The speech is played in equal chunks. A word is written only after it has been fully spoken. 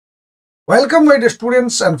Welcome my dear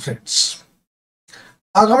students and friends.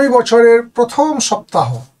 আগামী বছরের প্রথম সপ্তাহ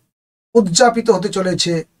উদযাপিত হতে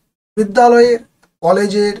চলেছে বিদ্যালয়ের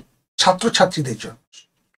কলেজের ছাত্রছাত্রীদের জন্য।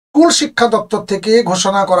 স্কুল শিক্ষা দপ্তর থেকে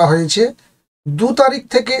ঘোষণা করা হয়েছে 2 তারিখ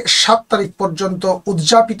থেকে 7 তারিখ পর্যন্ত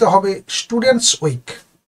উদযাপিত হবে স্টুডেন্টস উইক।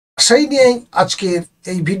 সেই নিয়েই আজকের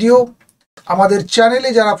এই ভিডিও। আমাদের চ্যানেলে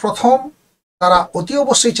যারা প্রথম তারা অতি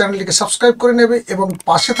অবশ্যই চ্যানেলটিকে সাবস্ক্রাইব করে নেবে এবং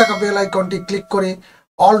পাশে থাকা বেল আইকনটি ক্লিক করে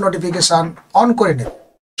অল নোটিফিকেশান অন করে নেবে।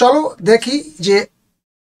 চলো দেখি যে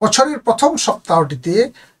বছরের প্রথম সপ্তাহটিতে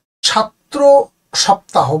ছাত্র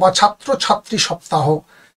সপ্তাহ বা ছাত্রছাত্রী সপ্তাহ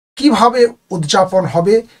কিভাবে উদযাপন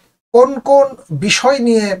হবে, কোন কোন বিষয়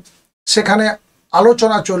নিয়ে সেখানে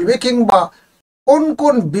আলোচনা চলবে কিংবা কোন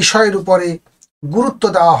কোন বিষয়ের উপরে গুরুত্ব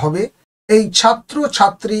দেওয়া হবে এই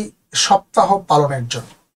ছাত্রছাত্রী সপ্তাহ পালনের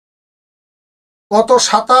জন্য। গত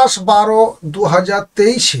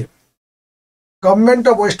 27/12/2023 government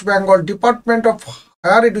of West Bengal department of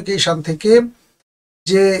higher education থেকে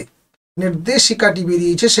যে নির্দেশিকাটি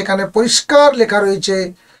বেরিয়েছে সেখানে পরিষ্কার লেখা রয়েছে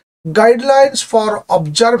guidelines for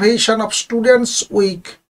observation of students week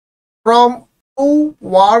from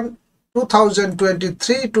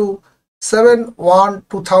 2/1/2023 two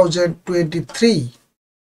 7/1/2023।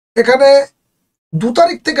 এখানে 2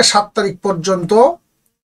 তারিখ থেকে 7 তারিখ পর্যন্ত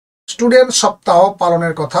স্টুডেন্ট সপ্তাহ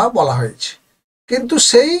পালনের কথা বলা হয়েছে, কিন্তু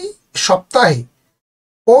সেই সপ্তাহে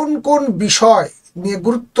কোন কোন বিষয় নিয়ে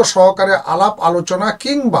গুরুত্ব সহকারে আলাপ আলোচনা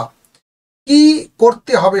কিংবা কি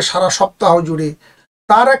করতে হবে সারা সপ্তাহ জুড়ে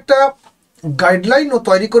তার একটা গাইডলাইনও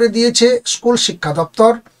তৈরি করে দিয়েছে স্কুল শিক্ষা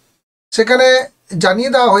দপ্তর। সেখানে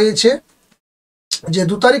জানিয়ে দেওয়া হয়েছে যে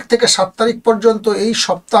 2 তারিখ থেকে 7 তারিখ পর্যন্ত এই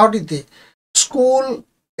সপ্তাহটিতে স্কুল,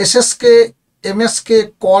 এসএসকে, এমএসকে,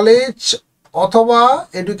 কলেজ অথবা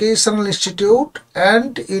educational institute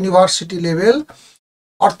and university level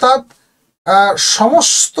অর্থাৎ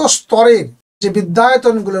সমস্ত স্তরের যে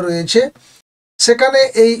বিদ্যায়তনগুলো রয়েছে সেখানে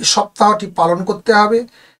এই সপ্তাহটি পালন করতে হবে।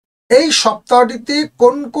 এই সপ্তাহটিতে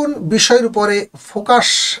কোন কোন বিষয়ের উপরে ফোকাস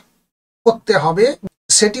করতে হবে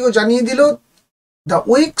সেটিও জানিয়ে দিল। The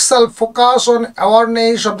week shall focus on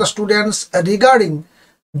awareness of the students regarding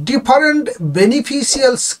different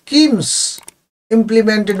beneficial schemes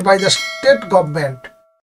implemented by the state government,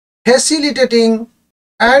 facilitating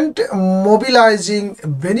and mobilizing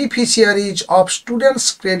beneficiaries of students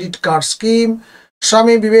credit card scheme,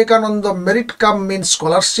 Swami Vivekananda merit cum means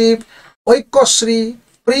scholarship, Oikosri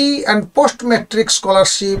pre and post matric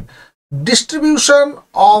scholarship, distribution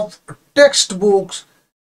of textbooks,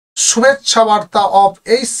 Shubhechha Varta of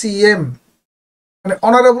HCM, and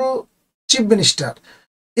Honorable Chief Minister,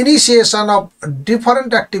 initiation of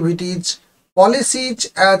different activities, policies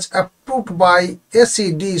as approved by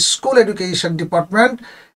SED School Education Department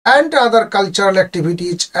and other cultural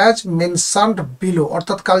activities as mentioned below।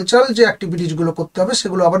 অর্থাৎ cultural যে অ্যাক্টিভিটিসগুলো করতে হবে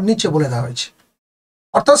সেগুলো আবার নিচে বলে দেওয়া হয়েছে।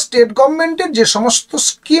 অর্থাৎ স্টেট গভর্নমেন্টের যে সমস্ত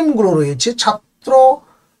স্কিমগুলো রয়েছে ছাত্র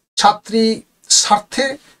ছাত্রী স্বার্থে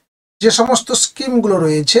যে সমস্ত স্কিমগুলো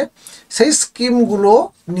রয়েছে সেই স্কিমগুলো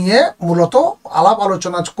নিয়ে মূলত আলাপ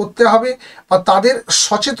আলোচনা করতে হবে বা তাদের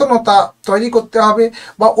সচেতনতা তৈরি করতে হবে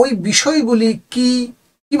বা ওই বিষয়গুলি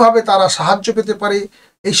কিভাবে তারা সাহায্য পেতে পারে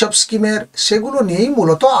এইসব স্কিমের সেগুলো নিয়েই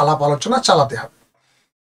মূলত আলাপ আলোচনা চালাতে হবে।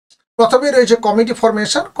 প্রথমে রয়েছে কমিটি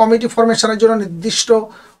ফরমেশন। কমিটি ফরমেশনের জন্য নির্দিষ্ট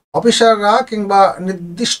অফিসাররা কিংবা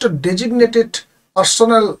নির্দিষ্ট ডেজিগনেটেড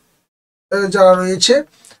পার্সোনাল যারা রয়েছে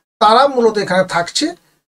তারা মূলত এখানে থাকছে,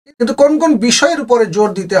 কিন্তু কোন কোন বিষয়ের উপরে জোর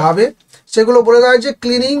দিতে হবে সেগুলো বলে দেওয়া হয়েছে।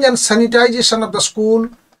 Cleaning and sanitisation of the school,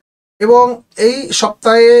 এবং এই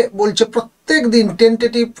সপ্তাহে বলছে প্রত্যেক দিন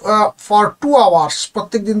টেন্টেটিভ ফর 2 আওয়ার্স,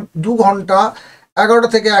 প্রত্যেক দিন 2 ঘন্টা 11টা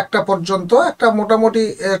থেকে 1টা পর্যন্ত একটা মোটামুটি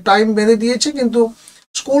টাইম বেঁধে দিয়েছে, কিন্তু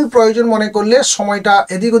স্কুল প্রয়োজন মনে করলে সময়টা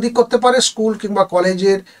এদিক ওদিক করতে পারে, স্কুল কিংবা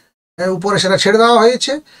কলেজের উপরে সেটা ছেড়ে দেওয়া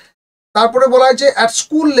হয়েছে। তারপরে বলা হয়েছে at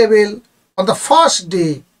school level on the first day,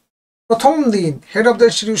 প্রথম দিন হেড অফ দ্য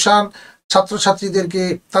ইনস্টিটিউশন ছাত্রছাত্রীদেরকে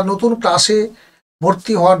তার নতুন ক্লাসে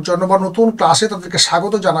ভর্তি হওয়ার জন্য বা নতুন ক্লাসে তাদেরকে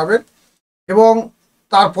স্বাগত জানাবেন। এবং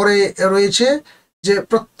তারপরে রয়েছে যে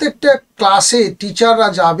প্রত্যেকটা ক্লাসে টিচাররা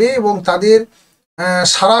যাবে এবং তাদের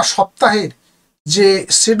সারা সপ্তাহের যে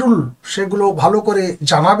শিডিউল সেগুলো ভালো করে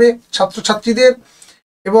জানাবে ছাত্রছাত্রীদের।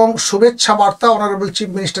 এবং শুভেচ্ছা বার্তা অনারেবল চিফ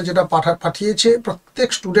মিনিস্টার যেটা পাঠিয়েছে প্রত্যেক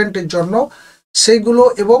স্টুডেন্টের জন্য সেইগুলো,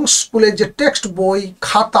 এবং স্কুলের যে টেক্সট বই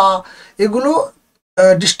খাতা এগুলো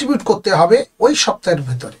ডিস্ট্রিবিউট করতে হবে ওই সপ্তাহের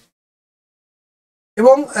ভেতরে।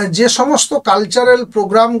 এবং যে সমস্ত কালচারাল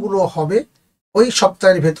প্রোগ্রামগুলো হবে ওই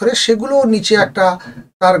সপ্তাহের ভেতরে সেগুলো নিচে একটা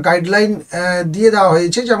তার গাইডলাইন দিয়ে দেওয়া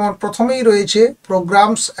হয়েছে। যেমন প্রথমেই রয়েছে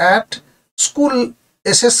programs at school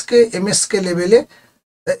SSK MSK লেভেলে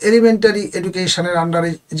এলিমেন্টারি এডুকেশনের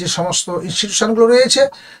আন্ডারে যে সমস্ত ইনস্টিটিউশনগুলো রয়েছে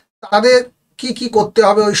তাদের কি কি করতে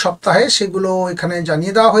হবে ওই সপ্তাহে সেগুলো এখানে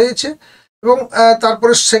জানিয়ে দেওয়া হয়েছে। এবং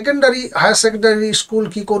তারপরে সেকেন্ডারি হায়ার সেকেন্ডারি স্কুল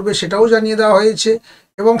কি করবে সেটাও জানিয়ে দেওয়া হয়েছে।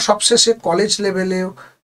 এবং সবশেষে কলেজ লেভেলেও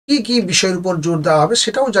কি কি বিষয়ের উপর জোর দেওয়া হবে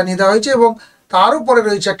সেটাও জানিয়ে দেওয়া হয়েছে। এবং তার উপরে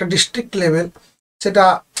রয়েছে একটা ডিস্ট্রিক্ট লেভেল,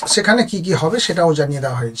 সেখানে কি কি হবে সেটাও জানিয়ে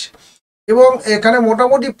দেওয়া হয়েছে। এবং এখানে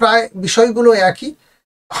মোটামুটি প্রায় বিষয়গুলো একই।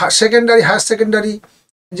 সেকেন্ডারি হায়ার সেকেন্ডারি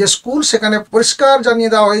যে স্কুল সেখানে পরিষ্কার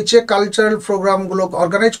জানিয়ে দেওয়া হয়েছে কালচারাল প্রোগ্রামগুলো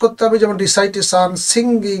অর্গানাইজ করতে হবে, যেমন recitation,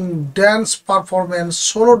 singing, dance performance,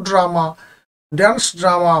 solo drama, dance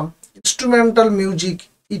drama, instrumental music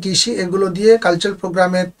etc, এগুলো দিয়ে কালচারাল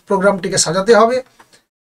প্রোগ্রামটিকে সাজাতে হবে।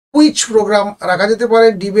 কুইজ প্রোগ্রাম রাখা যেতে পারে,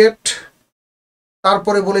 ডিবেট।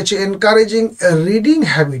 তারপরে বলেছে এনকারেজিং রিডিং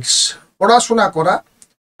হ্যাবিটস, পড়াশোনা করা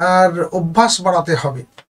আর অভ্যাস বাড়াতে হবে,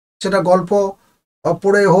 সেটা গল্প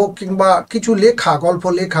পড়ে হোক কিংবা কিছু লেখা, গল্প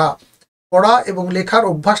লেখা, পড়া এবং লেখার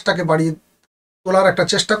অভ্যাসটাকে বাড়িয়ে তোলার একটা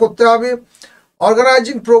চেষ্টা করতে হবে।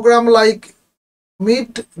 Organising programme like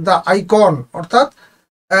meet the icon, অর্থাৎ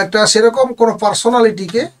একটা সেরকম কোনো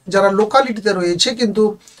পার্সোনালিটিকে যারা লোকালিটিতে রয়েছে কিন্তু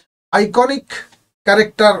আইকনিক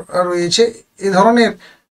ক্যারেক্টার রয়েছে, এ ধরনের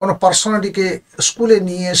কোনো পার্সোনালিটিকে স্কুলে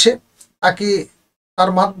নিয়ে এসে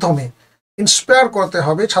তার মাধ্যমে ইন্সপায়ার করতে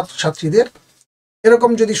হবে ছাত্রছাত্রীদের।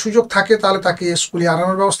 এরকম যদি সুযোগ থাকে তাহলে তাকে স্কুলে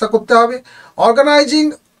আনানোর ব্যবস্থা করতে হবে। Organising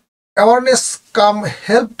awareness come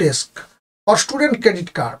help desk for student credit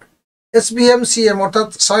card, SBMCM অর্থাৎ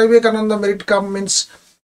Swami Vivekananda merit cum means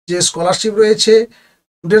যে স্কলারশিপ রয়েছে,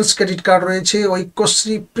 স্টুডেন্টস ক্রেডিট কার্ড রয়েছে,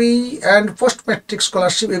 Aikyashree, pre and post matric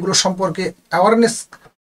scholarship, এগুলো সম্পর্কে অ্যাওয়ারনেস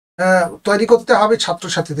তৈরি করতে হবে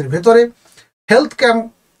ছাত্রছাত্রীদের ভেতরে। হেলথ ক্যাম্প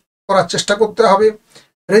করার চেষ্টা করতে হবে।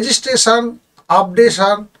 Registration,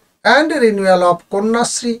 updation and renewal of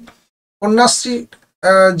Kanyashree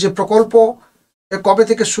যে প্রকল্প কবে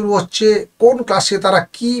থেকে শুরু হচ্ছে, কোন ক্লাসে তারা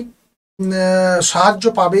কি সাহায্য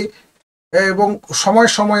পাবে এবং সময়ে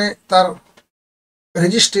সময়ে তার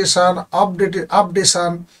রেজিস্ট্রেশন,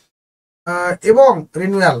 আপডেশন এবং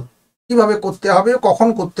রিনিউয়াল কিভাবে করতে হবে, কখন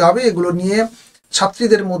করতে হবে, এগুলো নিয়ে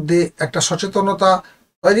ছাত্রীদের মধ্যে একটা সচেতনতা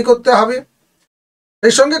তৈরি করতে হবে।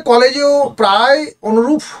 এই সঙ্গে কলেজেও প্রায়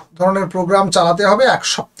অনুরূপ ধরনের প্রোগ্রাম চালাতে হবে 1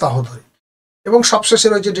 সপ্তাহ ধরে। এবং সবশেষে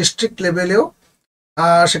রয়েছে ডিস্ট্রিক্ট লেভেলেও,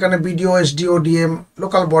 সেখানে BDO, SDO, DM,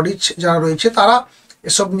 local bodies যারা রয়েছে তারা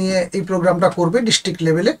এসব নিয়ে এই প্রোগ্রামটা করবে ডিস্ট্রিক্ট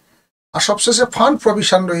লেভেলে। আর সবশেষে ফান্ড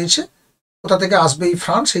প্রভিশন রয়েছে, কোথা থেকে আসবে এই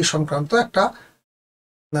ফান্ড সেই সংক্রান্ত একটা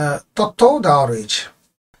তথ্যও দেওয়া রয়েছে।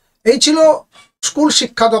 এই ছিল স্কুল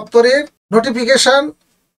শিক্ষা দপ্তরের notification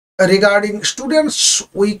regarding students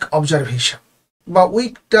week observation, বা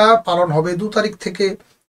উইকটা পালন হবে 2 তারিখ থেকে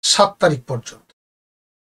 7 তারিখ পর্যন্ত।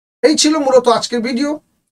 এই ছিল মূলত আজকের ভিডিও।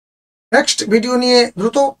 নেক্সট ভিডিও নিয়ে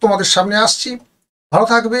দ্রুত তোমাদের সামনে আসছি। ভালো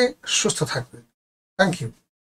থাকবে, সুস্থ থাকবে। Thank you.